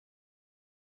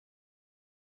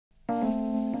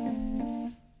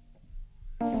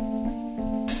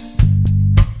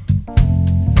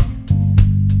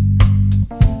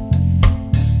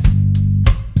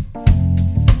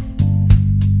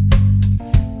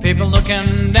People looking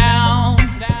down,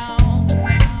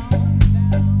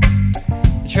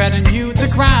 treading you to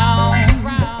ground.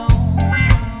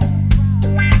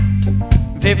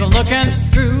 People looking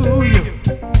through you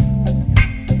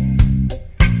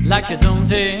like you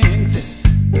don't exist.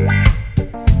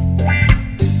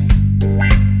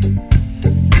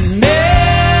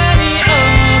 Many a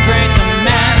great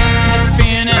man has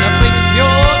been in a place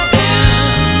you're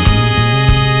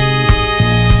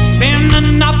in, been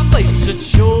in a place that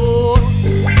you're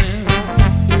in.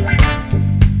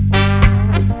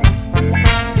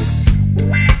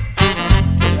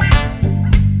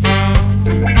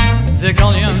 They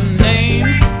call your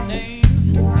names,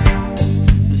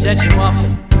 set you up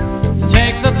to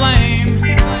take the blame.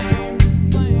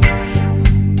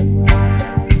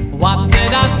 What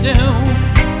did I do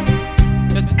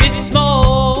to be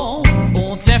small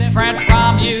or different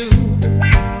from you?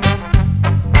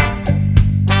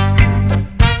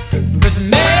 But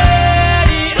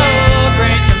many a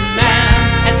great man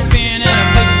has been in a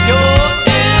place you're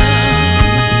in,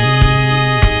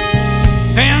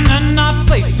 been in a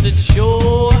place that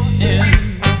you're in.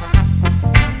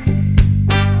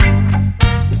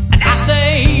 And I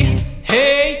say,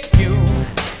 hey you,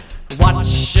 what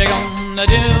you gonna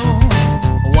do?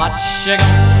 What you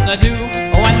gonna do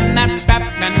when that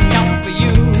Batman comes for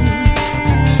you?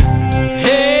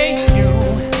 Hey you,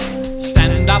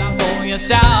 stand up for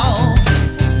yourself.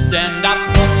 Stand up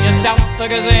for yourself,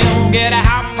 because they don't get a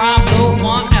help from no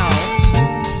one else.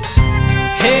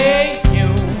 Hey you,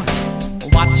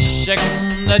 what you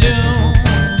gonna do?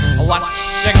 What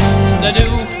you gonna do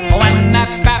when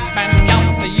that Batman